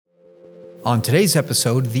On today's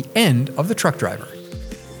episode, the end of the truck driver.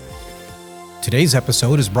 Today's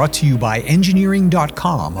episode is brought to you by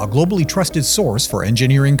Engineering.com, a globally trusted source for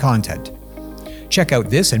engineering content. Check out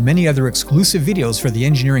this and many other exclusive videos for the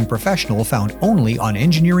engineering professional found only on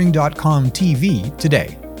Engineering.com TV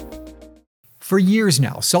today. For years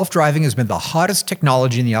now, self-driving has been the hottest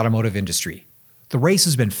technology in the automotive industry. The race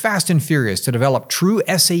has been fast and furious to develop true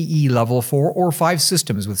SAE Level 4 or 5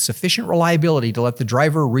 systems with sufficient reliability to let the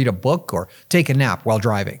driver read a book or take a nap while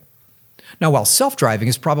driving. Now, while self-driving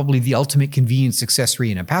is probably the ultimate convenience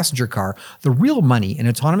accessory in a passenger car, the real money in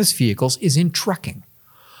autonomous vehicles is in trucking.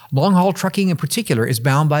 Long-haul trucking in particular is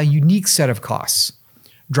bound by a unique set of costs.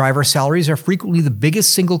 Driver salaries are frequently the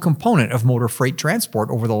biggest single component of motor freight transport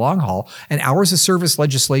over the long haul, and hours of service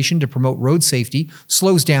legislation to promote road safety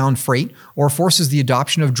slows down freight or forces the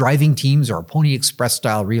adoption of driving teams or Pony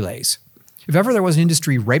Express-style relays. If ever there was an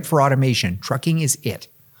industry ripe for automation, trucking is it.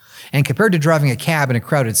 And compared to driving a cab in a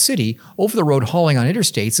crowded city, over-the-road hauling on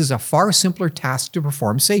interstates is a far simpler task to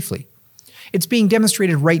perform safely. It's being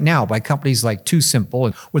demonstrated right now by companies like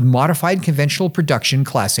TuSimple with modified conventional production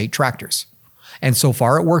Class 8 tractors. And so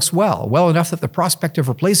far it works well enough that the prospect of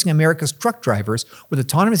replacing America's truck drivers with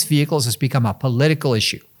autonomous vehicles has become a political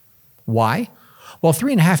issue. Why? Well,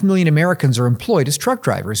 3.5 million Americans are employed as truck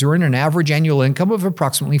drivers who earn an average annual income of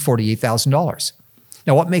approximately $48,000.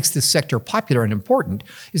 Now, what makes this sector popular and important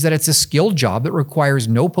is that it's a skilled job that requires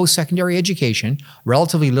no post-secondary education,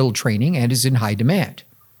 relatively little training, and is in high demand.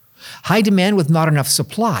 High demand with not enough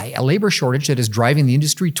supply, a labor shortage that is driving the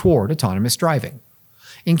industry toward autonomous driving.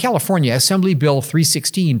 In California, Assembly Bill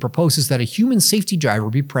 316 proposes that a human safety driver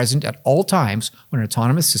be present at all times when an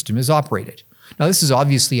autonomous system is operated. Now, this is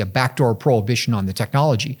obviously a backdoor prohibition on the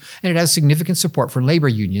technology, and it has significant support from labor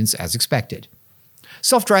unions as expected.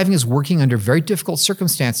 Self-driving is working under very difficult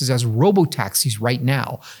circumstances as robo-taxis right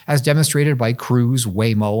now, as demonstrated by Cruise,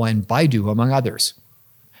 Waymo, and Baidu, among others.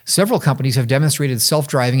 Several companies have demonstrated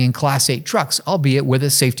self-driving in Class 8 trucks, albeit with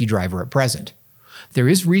a safety driver at present. There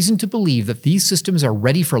is reason to believe that these systems are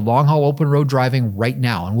ready for long-haul open-road driving right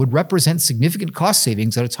now and would represent significant cost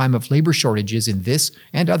savings at a time of labor shortages in this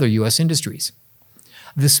and other U.S. industries.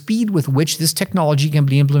 The speed with which this technology can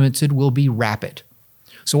be implemented will be rapid.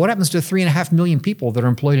 So what happens to 3.5 million people that are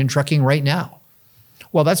employed in trucking right now?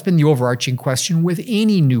 Well, that's been the overarching question with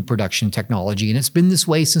any new production technology, and it's been this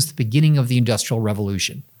way since the beginning of the Industrial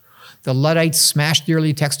Revolution. The Luddites smashed the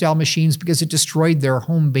early textile machines because it destroyed their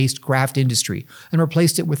home-based craft industry and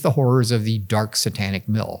replaced it with the horrors of the dark satanic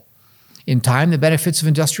mill. In time, the benefits of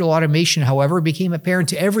industrial automation, however, became apparent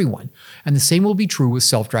to everyone, and the same will be true with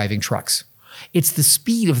self-driving trucks. It's the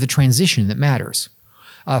speed of the transition that matters.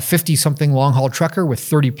 A 50-something long-haul trucker with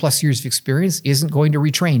 30-plus years of experience isn't going to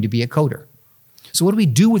retrain to be a coder. So what do we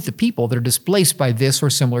do with the people that are displaced by this or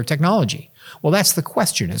similar technology? Well, that's the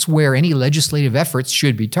question. It's where any legislative efforts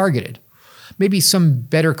should be targeted. Maybe some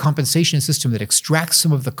better compensation system that extracts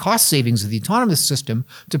some of the cost savings of the autonomous system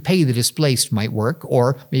to pay the displaced might work,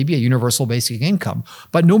 or maybe a universal basic income.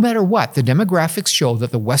 But no matter what, the demographics show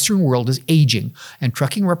that the Western world is aging, and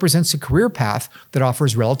trucking represents a career path that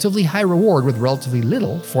offers relatively high reward with relatively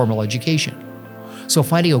little formal education. So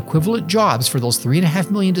finding equivalent jobs for those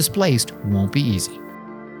 3.5 million displaced won't be easy.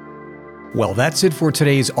 Well, that's it for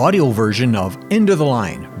today's audio version of End of the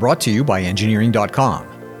Line, brought to you by Engineering.com.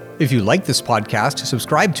 If you like this podcast,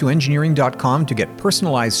 subscribe to Engineering.com to get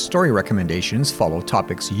personalized story recommendations, follow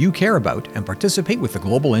topics you care about, and participate with the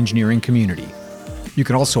global engineering community. You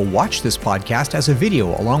can also watch this podcast as a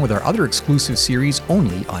video along with our other exclusive series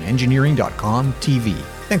only on Engineering.com TV.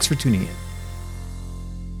 Thanks for tuning in.